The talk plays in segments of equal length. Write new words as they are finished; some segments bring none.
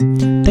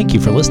Thank you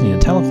for listening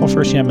to Tahlequah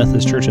First United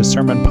Methodist Church's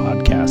Sermon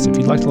Podcast. If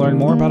you'd like to learn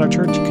more about our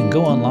church, you can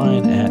go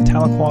online at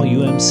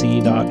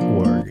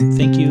tahlequahumc.org.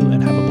 Thank you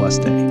and have a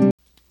blessed day.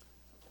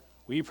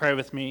 Will you pray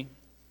with me?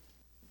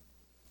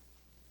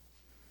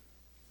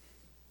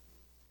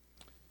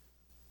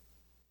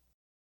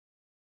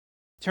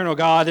 Eternal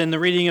God, in the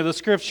reading of the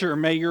Scripture,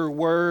 may your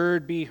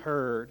word be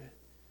heard.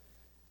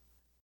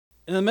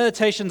 In the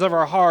meditations of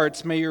our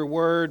hearts, may your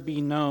word be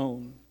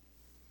known.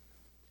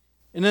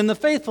 And in the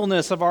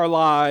faithfulness of our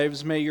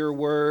lives, may your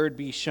word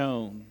be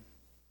shown.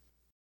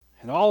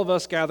 And all of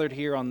us gathered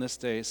here on this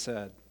day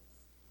said,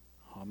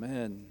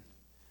 Amen.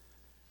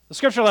 The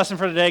scripture lesson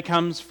for today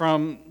comes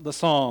from the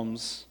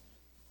Psalms,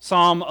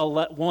 Psalm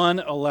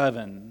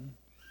 111.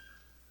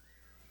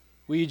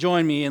 Will you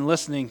join me in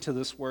listening to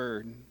this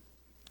word?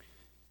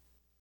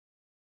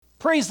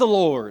 Praise the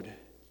Lord.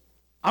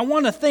 I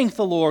want to thank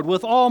the Lord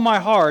with all my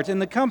heart in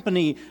the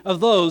company of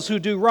those who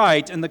do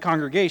right in the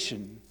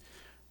congregation.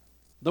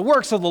 The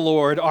works of the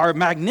Lord are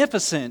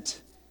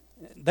magnificent.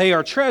 They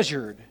are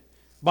treasured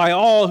by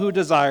all who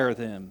desire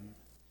them.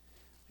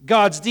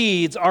 God's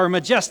deeds are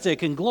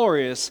majestic and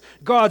glorious.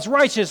 God's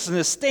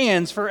righteousness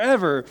stands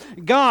forever.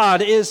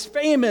 God is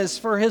famous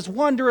for his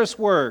wondrous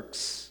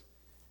works.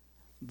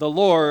 The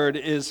Lord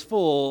is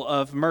full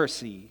of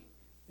mercy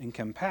and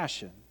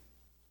compassion.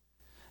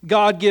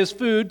 God gives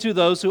food to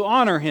those who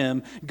honor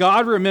him.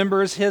 God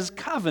remembers his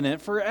covenant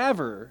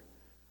forever.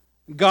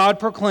 God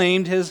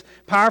proclaimed his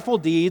powerful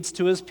deeds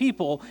to his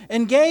people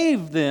and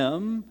gave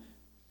them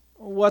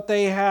what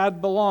they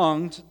had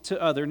belonged to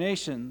other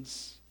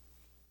nations.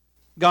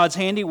 God's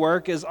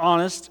handiwork is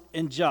honest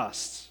and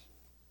just.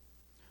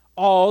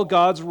 All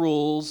God's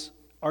rules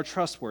are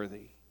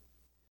trustworthy.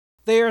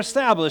 They are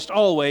established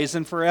always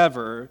and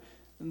forever.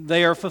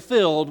 They are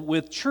fulfilled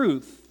with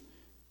truth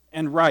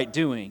and right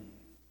doing.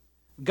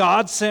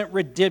 God sent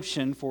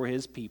redemption for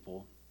his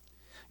people.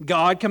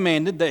 God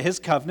commanded that his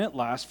covenant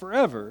last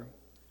forever.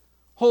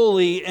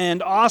 Holy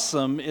and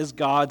awesome is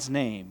God's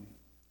name.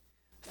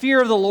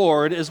 Fear of the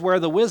Lord is where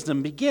the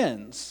wisdom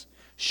begins.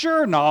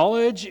 Sure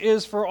knowledge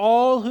is for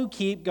all who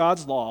keep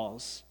God's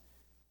laws.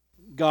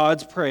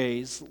 God's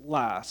praise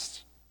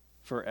lasts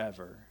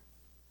forever.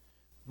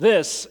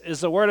 This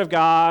is the word of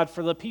God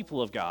for the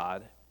people of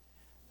God.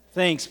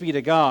 Thanks be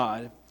to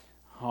God.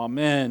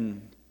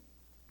 Amen.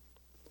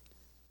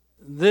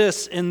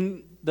 This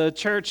in the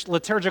church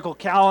liturgical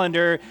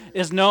calendar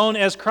is known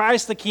as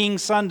Christ the King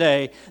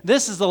Sunday.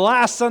 This is the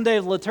last Sunday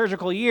of the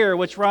liturgical year,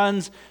 which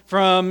runs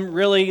from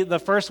really the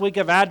first week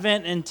of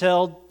Advent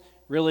until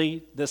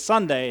really this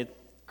Sunday,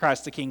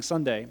 Christ the King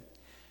Sunday.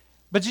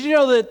 But did you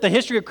know that the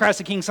history of Christ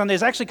the King Sunday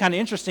is actually kind of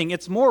interesting?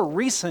 It's more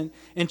recent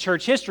in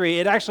church history.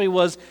 It actually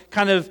was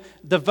kind of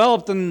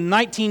developed in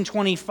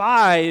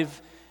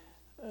 1925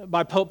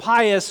 by Pope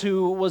Pius,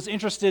 who was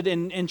interested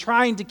in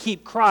trying to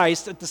keep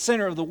Christ at the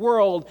center of the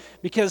world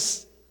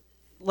because,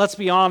 let's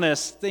be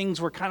honest, things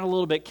were kind of a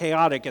little bit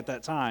chaotic at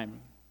that time.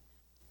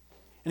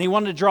 And he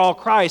wanted to draw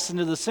Christ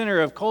into the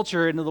center of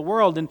culture, into the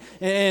world,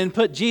 and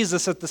put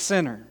Jesus at the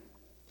center.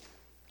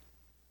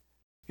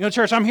 You know,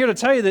 church, I'm here to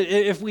tell you that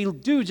if we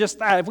do just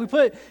that, if we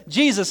put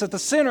Jesus at the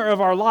center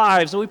of our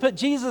lives, and we put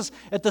Jesus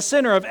at the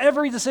center of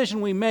every decision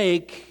we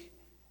make,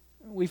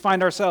 we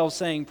find ourselves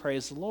saying,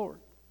 praise the Lord.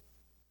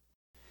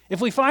 If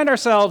we find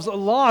ourselves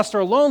lost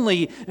or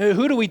lonely,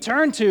 who do we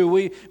turn to?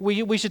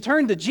 We should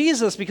turn to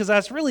Jesus because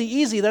that's really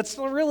easy. That's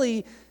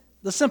really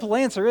the simple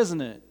answer,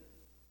 isn't it?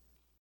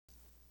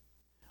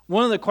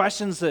 One of the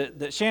questions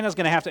that Shanna's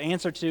going to have to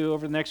answer to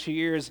over the next few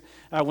years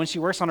when she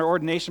works on her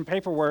ordination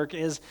paperwork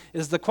is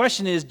the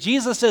question is,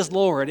 Jesus is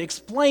Lord.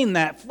 Explain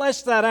that.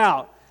 Flesh that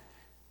out.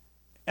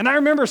 And I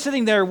remember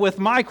sitting there with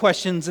my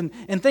questions and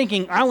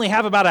thinking, I only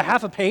have about a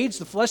half a page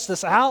to flesh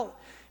this out.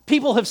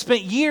 People have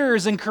spent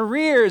years and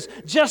careers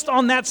just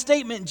on that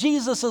statement,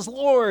 Jesus is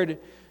Lord.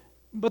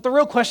 But the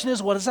real question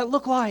is, what does that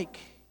look like?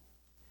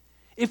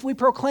 If we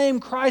proclaim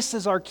Christ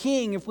as our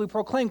King, if we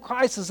proclaim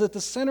Christ as at the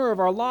center of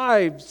our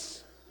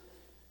lives,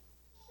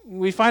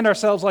 we find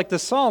ourselves like the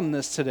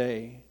psalmist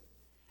today,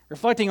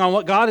 reflecting on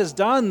what God has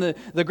done,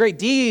 the great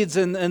deeds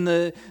and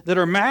that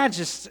are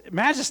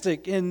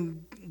majestic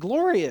and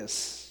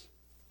glorious.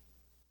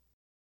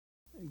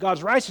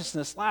 God's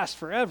righteousness lasts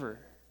forever.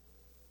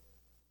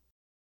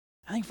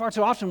 I think far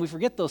too often we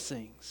forget those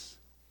things.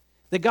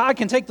 That God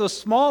can take those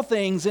small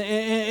things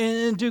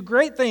and do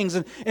great things.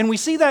 And we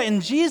see that in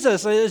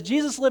Jesus, as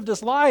Jesus lived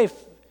his life.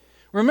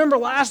 Remember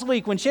last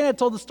week when Shannon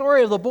told the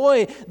story of the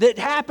boy that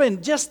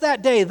happened just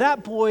that day.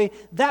 That boy,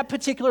 that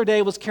particular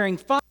day, was carrying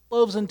 5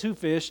 loaves and 2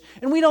 fish.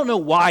 And we don't know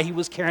why he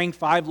was carrying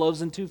 5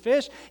 loaves and 2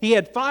 fish. He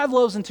had 5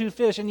 loaves and 2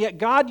 fish, and yet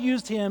God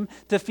used him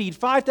to feed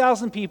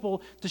 5,000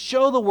 people to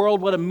show the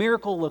world what a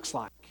miracle looks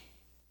like.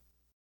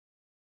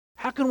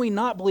 How can we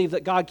not believe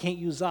that God can't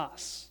use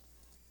us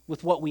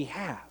with what we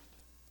have?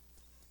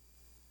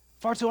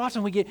 Far too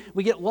often we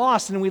get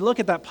lost and we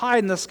look at that pie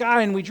in the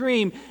sky and we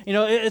dream. You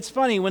know, it's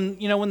funny when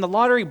the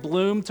lottery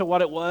bloomed to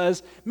what it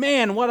was.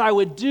 Man, what I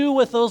would do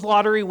with those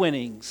lottery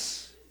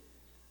winnings.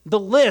 The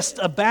list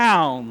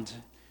abound.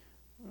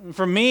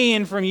 from me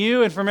and from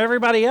you and from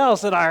everybody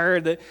else that I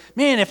heard that,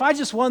 man, if I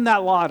just won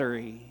that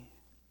lottery.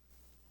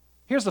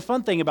 Here's the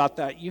fun thing about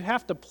that. You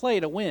have to play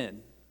to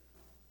win.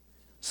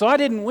 So I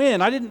didn't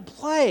win. I didn't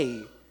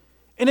play.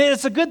 And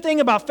it's a good thing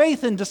about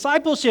faith and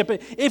discipleship.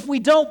 If we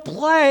don't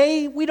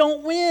play, we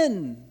don't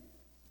win.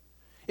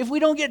 If we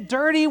don't get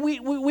dirty,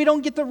 we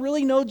don't get to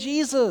really know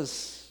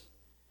Jesus.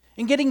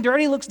 And getting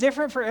dirty looks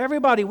different for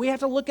everybody. We have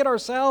to look at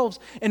ourselves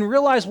and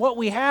realize what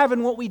we have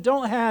and what we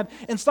don't have,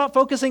 and stop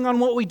focusing on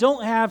what we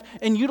don't have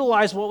and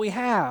utilize what we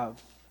have.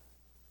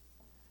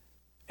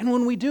 And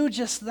when we do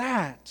just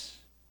that,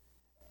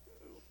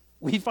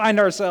 we find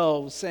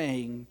ourselves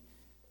saying,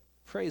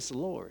 praise the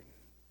Lord.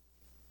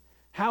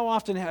 How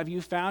often have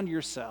you found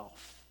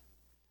yourself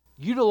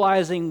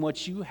utilizing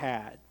what you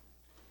had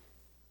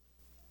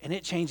and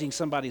it changing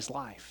somebody's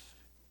life?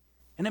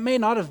 And it may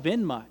not have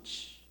been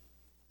much.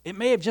 It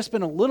may have just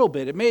been a little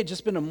bit. It may have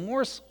just been a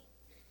morsel.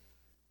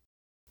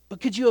 But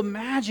could you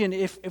imagine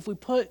if we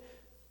put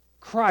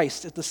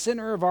Christ at the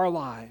center of our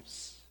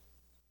lives?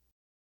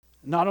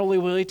 Not only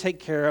will He take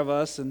care of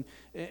us and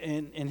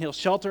He'll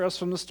shelter us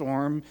from the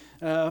storm,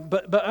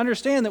 but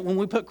understand that when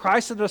we put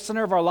Christ at the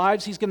center of our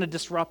lives, He's going to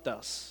disrupt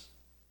us.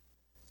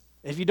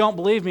 If you don't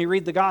believe me,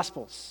 read the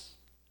Gospels.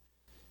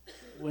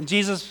 When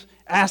Jesus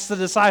asked the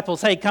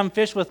disciples, hey, come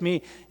fish with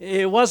me,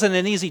 it wasn't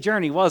an easy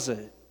journey, was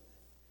it?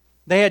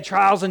 They had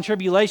trials and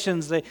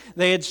tribulations.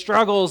 They had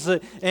struggles.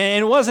 And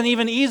it wasn't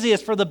even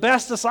easiest for the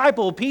best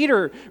disciple,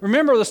 Peter.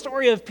 Remember the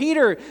story of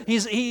Peter.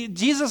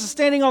 Jesus is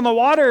standing on the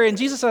water, and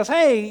Jesus says,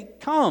 hey,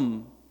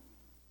 come,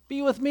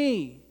 be with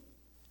me.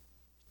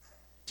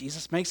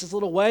 Jesus makes his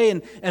little way,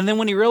 and then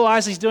when he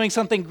realizes he's doing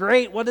something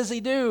great, what does he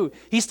do?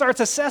 He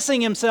starts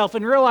assessing himself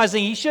and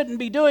realizing he shouldn't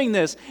be doing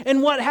this.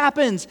 And what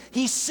happens?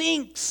 He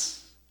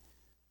sinks.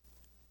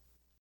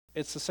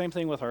 It's the same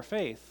thing with our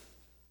faith.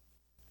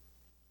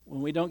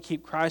 When we don't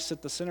keep Christ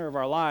at the center of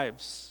our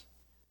lives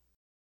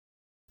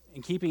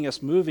and keeping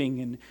us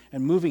moving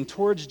and moving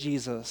towards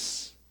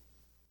Jesus,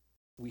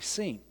 we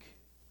sink.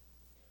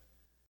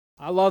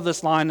 I love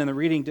this line in the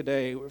reading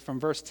today from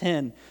verse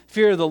 10.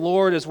 Fear of the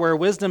Lord is where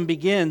wisdom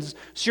begins.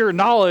 Sure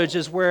knowledge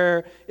is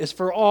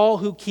for all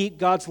who keep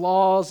God's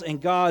laws, and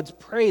God's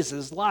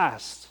praises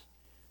last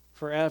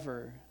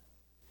forever.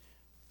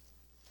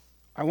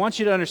 I want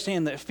you to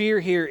understand that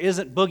fear here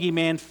isn't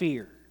boogeyman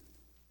fear.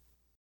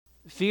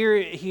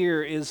 Fear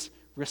here is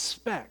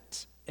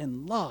respect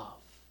and love.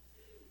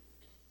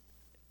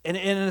 And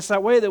it's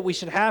that way that we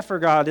should have for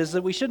God, is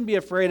that we shouldn't be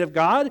afraid of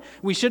God.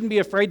 We shouldn't be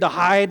afraid to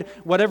hide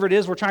whatever it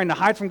is we're trying to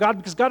hide from God,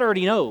 because God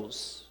already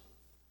knows.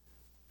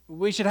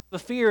 We should have the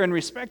fear and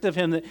respect of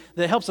Him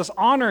that helps us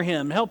honor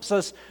Him, helps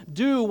us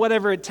do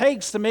whatever it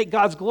takes to make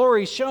God's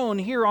glory shown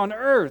here on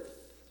earth.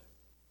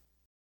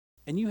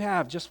 And you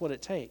have just what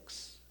it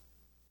takes.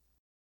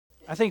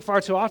 I think far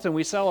too often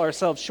we sell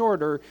ourselves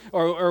short,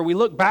 or we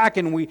look back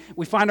and we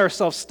find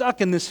ourselves stuck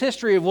in this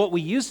history of what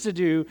we used to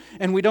do,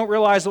 and we don't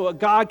realize what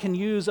God can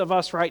use of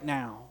us right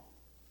now.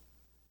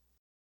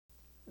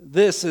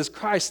 This is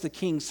Christ the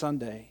King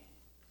Sunday.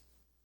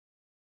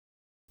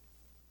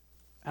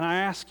 And I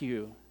ask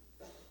you,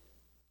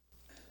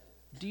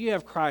 do you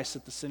have Christ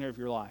at the center of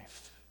your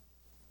life?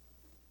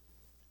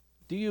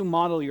 Do you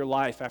model your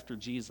life after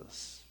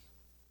Jesus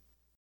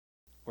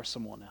or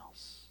someone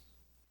else?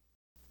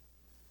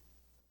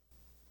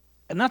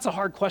 And that's a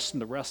hard question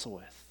to wrestle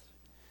with.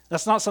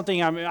 That's not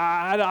something I'm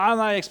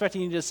not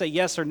expecting you to say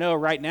yes or no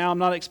right now. I'm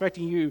not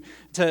expecting you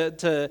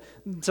to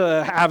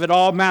have it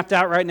all mapped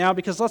out right now,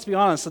 because let's be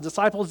honest, the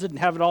disciples didn't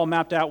have it all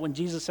mapped out when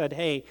Jesus said,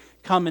 hey,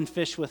 come and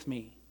fish with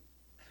me.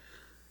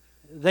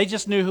 They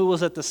just knew who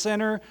was at the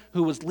center,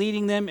 who was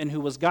leading them, and who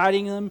was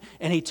guiding them,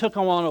 and He took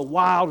them on a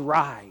wild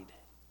ride.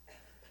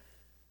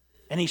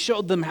 And He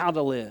showed them how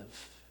to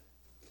live.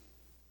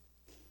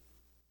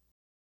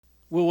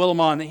 Will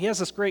Willimon, he has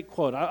this great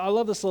quote. I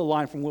love this little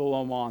line from Will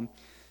Willimon.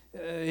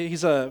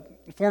 He's a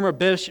former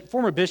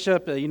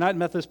bishop, a United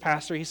Methodist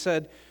pastor. He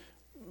said,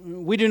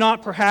 we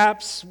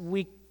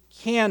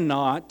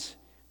cannot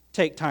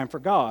take time for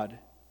God.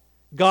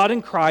 God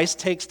in Christ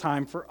takes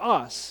time for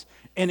us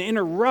and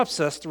interrupts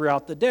us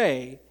throughout the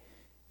day.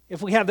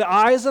 If we have the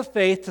eyes of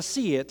faith to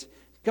see it,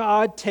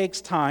 God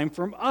takes time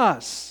from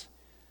us.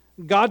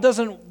 God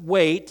doesn't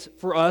wait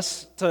for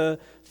us to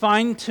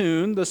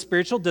fine-tune the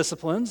spiritual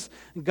disciplines.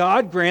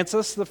 God grants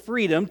us the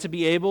freedom to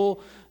be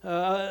able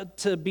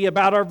to be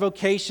about our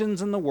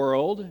vocations in the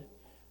world,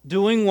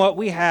 doing what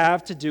we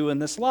have to do in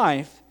this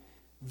life.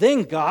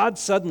 Then God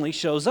suddenly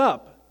shows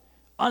up,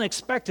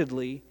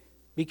 unexpectedly,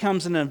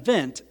 becomes an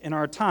event in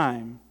our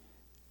time,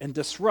 and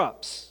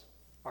disrupts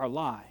our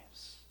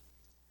lives.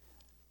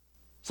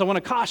 So I want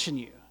to caution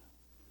you.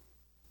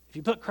 If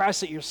you put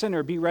Christ at your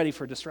center, be ready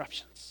for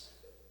disruptions.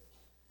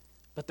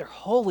 But they're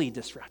holy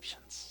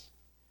disruptions.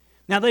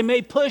 Now, they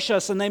may push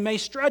us and they may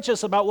stretch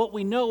us about what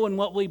we know and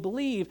what we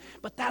believe,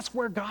 but that's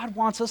where God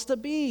wants us to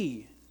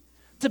be.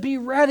 to be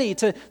ready,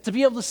 to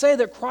be able to say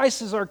that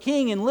Christ is our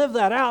King and live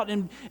that out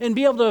and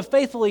be able to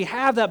faithfully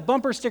have that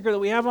bumper sticker that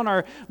we have on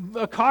our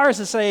cars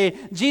to say,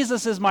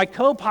 Jesus is my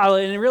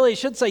co-pilot. And really it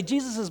should say,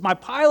 Jesus is my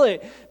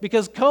pilot,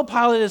 because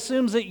co-pilot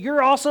assumes that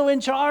you're also in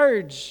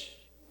charge.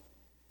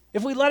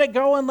 If we let it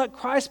go and let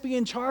Christ be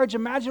in charge,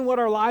 imagine what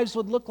our lives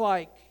would look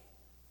like.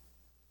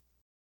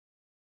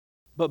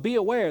 But be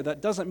aware,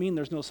 that doesn't mean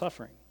there's no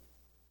suffering.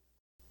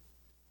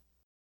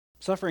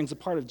 Suffering is a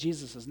part of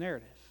Jesus'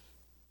 narrative.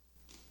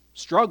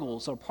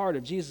 Struggles are part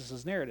of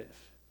Jesus' narrative.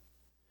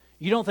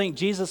 You don't think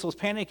Jesus was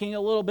panicking a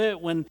little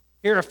bit when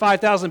here are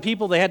 5,000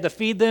 people, they had to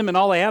feed them, and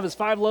all they have is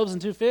 5 loaves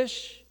and 2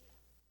 fish?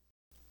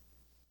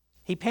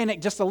 He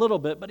panicked just a little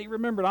bit, but he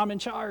remembered, I'm in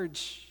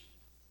charge.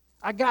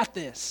 I got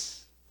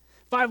this.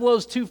 5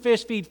 loaves, 2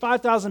 fish, feed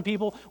 5,000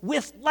 people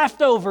with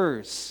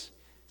leftovers.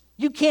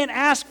 You can't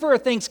ask for a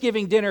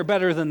Thanksgiving dinner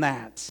better than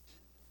that.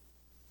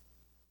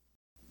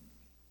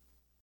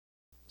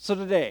 So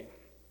today,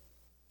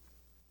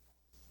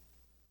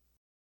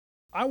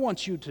 I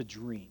want you to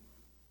dream.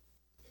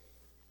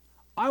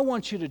 I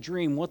want you to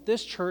dream what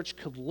this church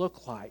could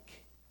look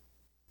like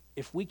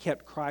if we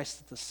kept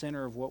Christ at the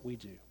center of what we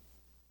do.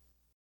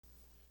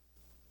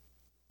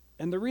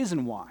 And the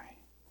reason why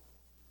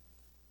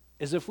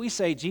is if we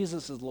say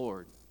Jesus is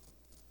Lord,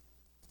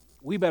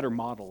 we better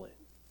model it,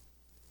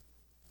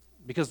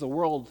 because the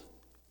world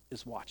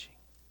is watching.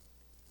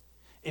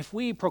 If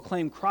we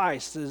proclaim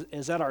Christ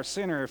is at our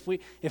center,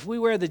 if we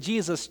wear the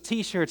Jesus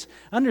t-shirts,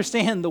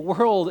 understand the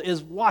world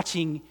is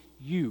watching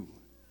you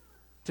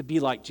to be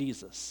like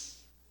Jesus.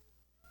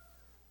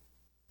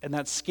 And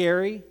that's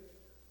scary,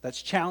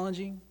 that's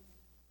challenging,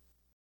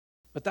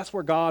 but that's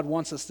where God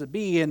wants us to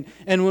be. And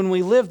when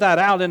we live that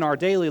out in our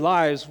daily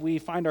lives, we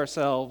find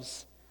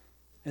ourselves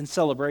in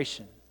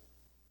celebration.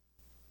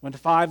 When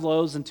 5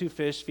 loaves and 2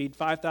 fish feed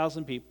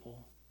 5,000 people,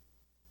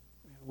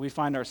 we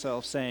find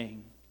ourselves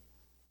saying,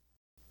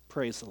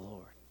 praise the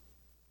Lord.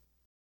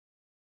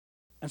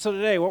 And so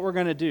today, what we're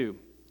going to do,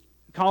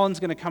 Colin's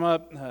going to come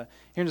up here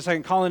in a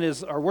second. Colin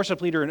is our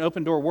worship leader in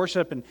Open Door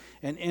Worship, and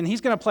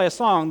he's going to play a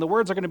song. The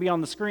words are going to be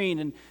on the screen,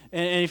 and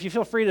if you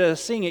feel free to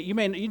sing it,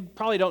 you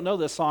probably don't know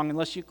this song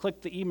unless you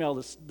click the email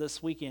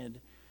this weekend.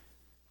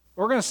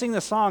 We're going to sing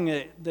this song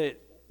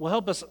that will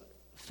help us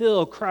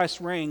feel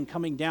Christ's reign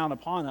coming down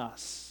upon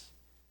us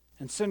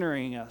and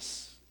centering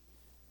us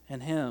in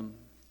Him.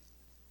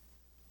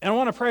 And I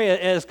want to pray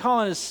as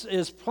Colin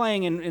is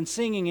playing and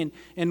singing,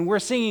 and we're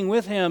singing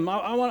with him.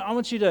 I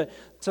want you to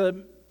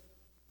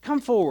come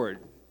forward.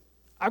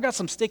 I've got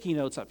some sticky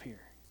notes up here.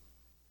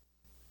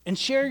 And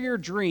share your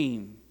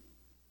dream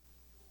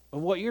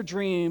of what your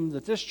dream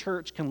that this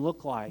church can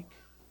look like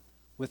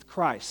with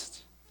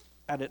Christ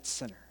at its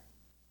center.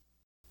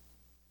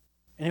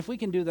 And if we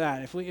can do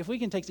that, if we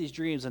can take these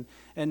dreams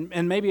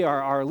and maybe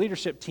our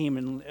leadership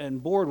team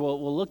and board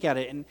will look at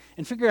it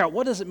and figure out,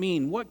 what does it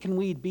mean? What can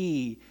we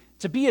be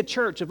to be a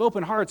church of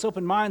open hearts,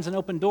 open minds, and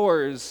open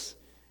doors,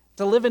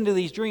 to live into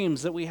these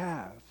dreams that we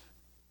have?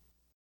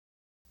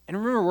 And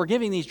remember, we're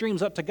giving these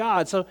dreams up to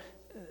God, so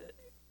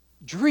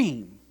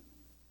dream.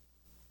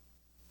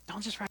 Don't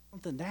just write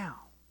something down.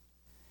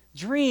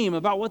 Dream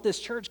about what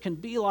this church can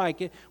be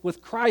like with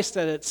Christ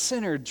at its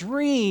center.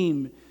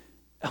 Dream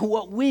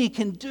what we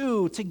can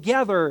do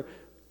together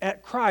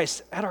at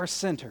Christ at our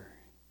center.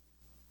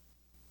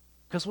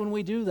 Because when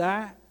we do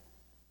that,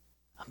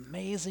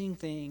 amazing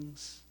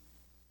things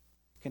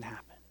can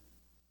happen.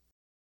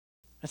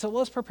 And so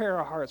let's prepare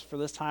our hearts for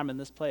this time in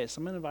this place.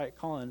 I'm going to invite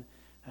Colin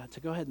to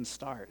go ahead and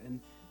start. And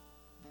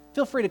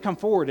feel free to come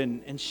forward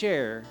and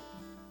share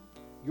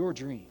your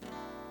dream.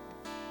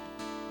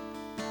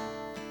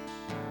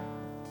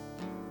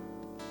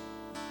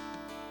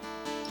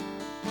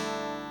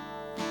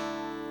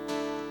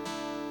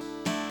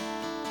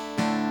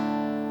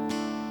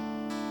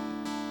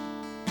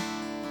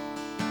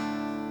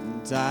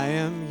 And I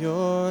am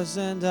yours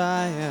and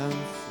I am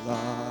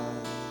flawed.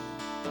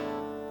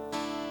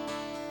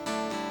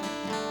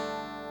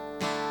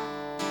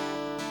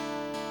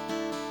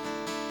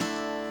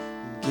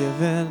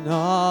 Given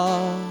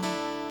all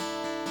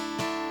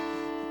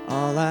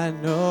I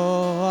know,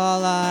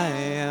 all I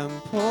am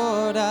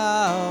poured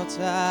out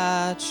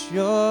at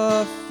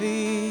your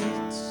feet.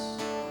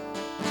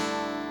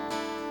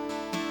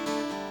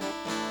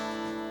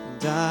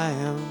 And I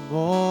am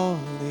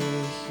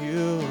only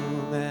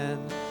human,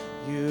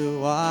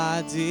 you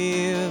are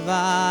divine.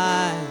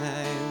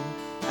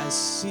 I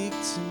seek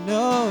to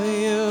know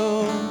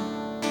you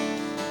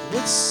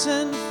with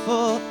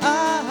sinful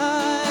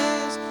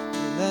eyes.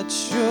 Let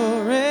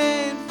your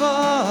rain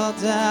fall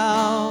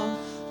down.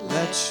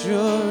 Let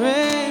your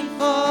rain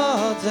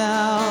fall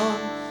down.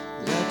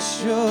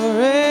 Let your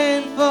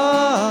rain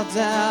fall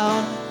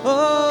down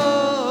over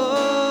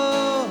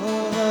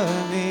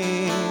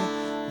me.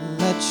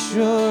 Let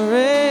your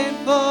rain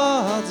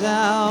fall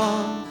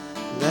down.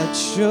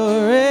 Let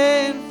your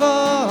rain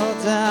fall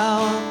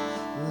down.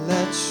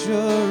 Let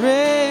your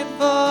rain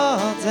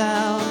fall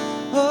down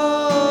over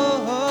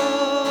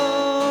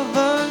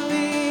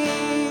me.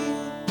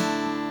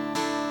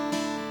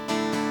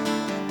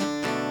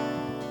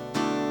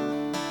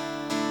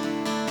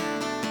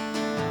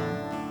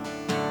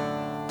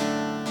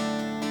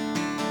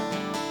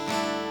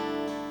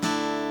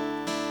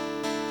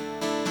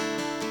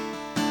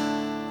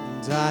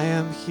 and I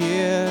am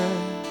here.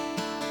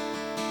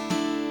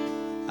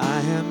 I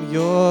am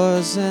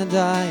yours and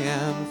I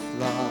am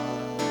flawed.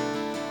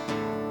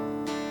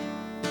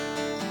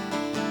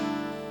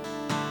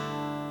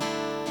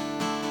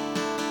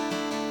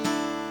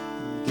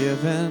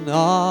 Given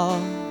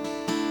all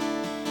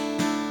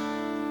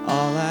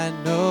I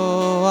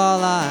know,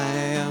 all I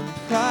am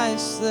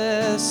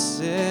priceless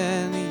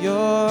in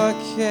your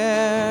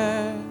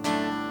care.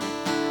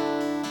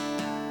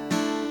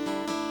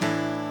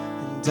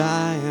 And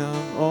I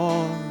am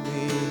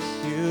only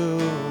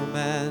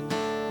human,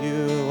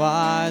 you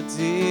are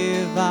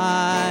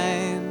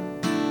divine.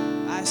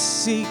 I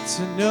seek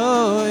to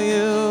know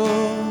you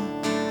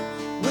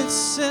with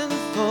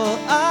sinful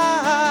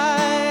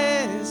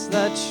eyes.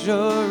 Let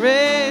your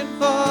rain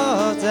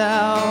fall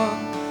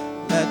down.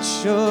 Let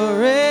your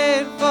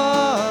rain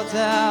fall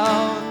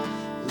down.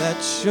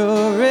 Let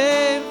your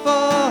rain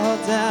fall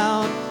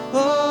down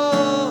over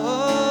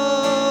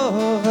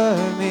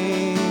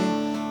me.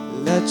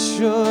 Let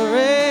your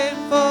rain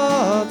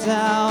fall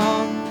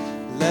down.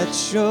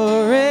 Let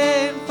your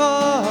rain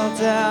fall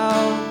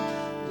down.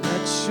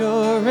 Let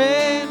your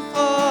rain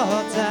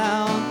fall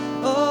down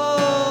over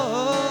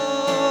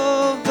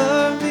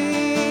me.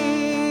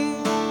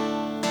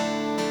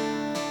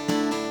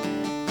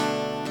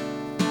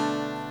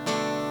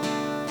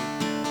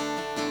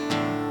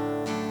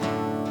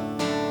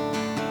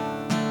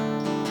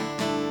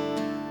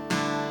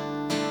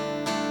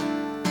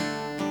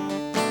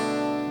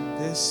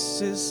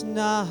 This is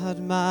not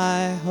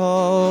my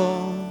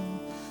home.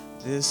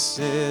 This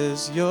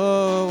is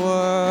your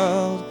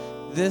world.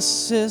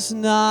 This is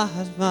not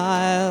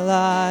my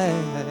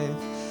life.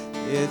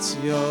 It's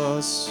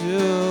yours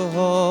to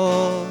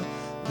hold.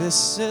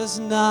 This is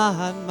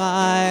not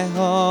my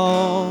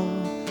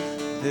home.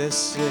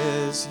 This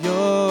is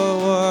your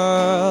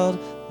world.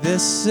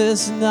 This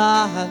is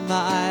not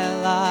my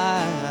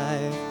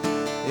life.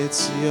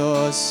 It's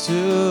yours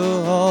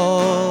to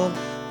hold.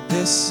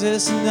 This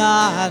is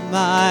not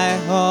my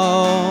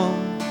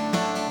home.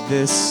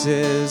 This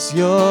is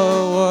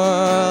your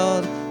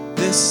world.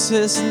 This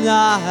is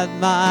not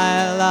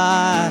my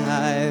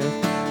life.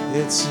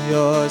 It's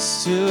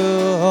yours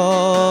to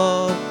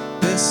hold.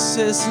 This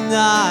is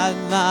not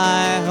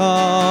my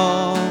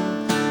home.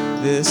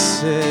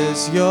 This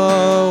is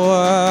your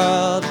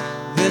world.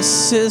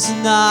 This is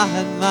not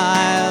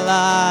my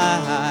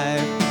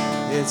life.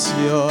 It's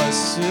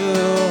yours to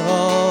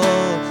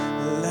hold.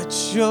 Let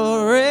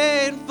your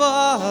rain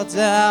fall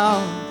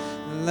down.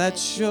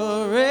 Let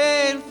your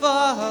rain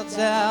fall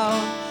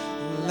down.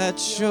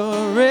 Let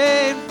your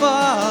rain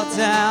fall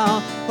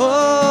down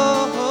over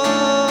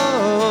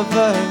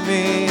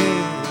me.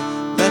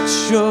 Let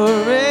your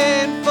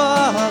rain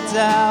fall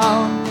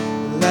down.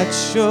 Let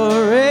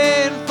your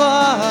rain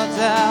fall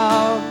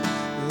down.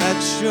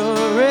 Let your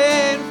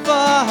rain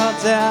fall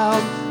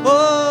down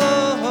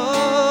over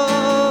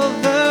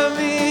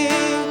me.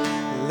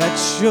 Let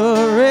your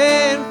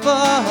rain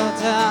fall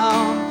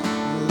down.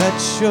 Let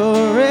your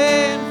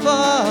rain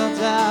fall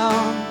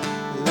down.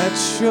 Let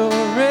your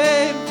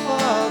rain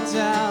fall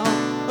down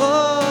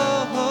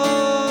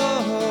over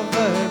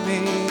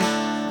me.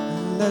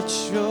 Let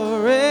your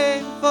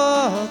rain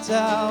fall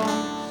down.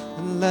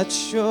 Let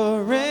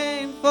your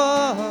rain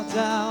fall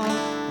down.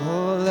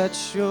 Oh, let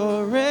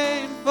your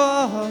rain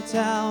fall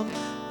down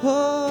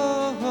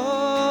over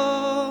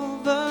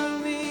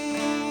me.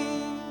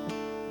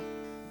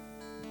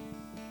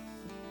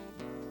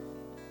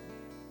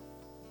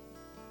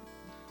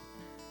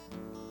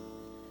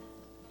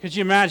 Could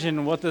you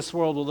imagine what this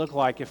world would look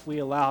like if we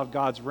allowed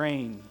God's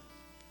rain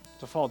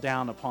to fall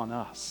down upon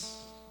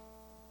us?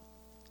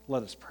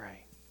 Let us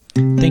pray.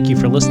 Thank you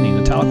for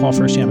listening to Tahlequah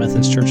First United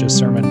Methodist Church's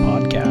Sermon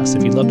Podcast.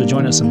 If you'd love to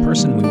join us in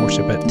person, we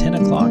worship at 10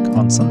 o'clock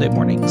on Sunday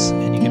mornings,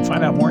 and you can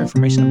find out more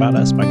information about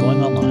us by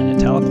going online at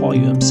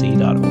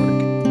tahlequahumc.org.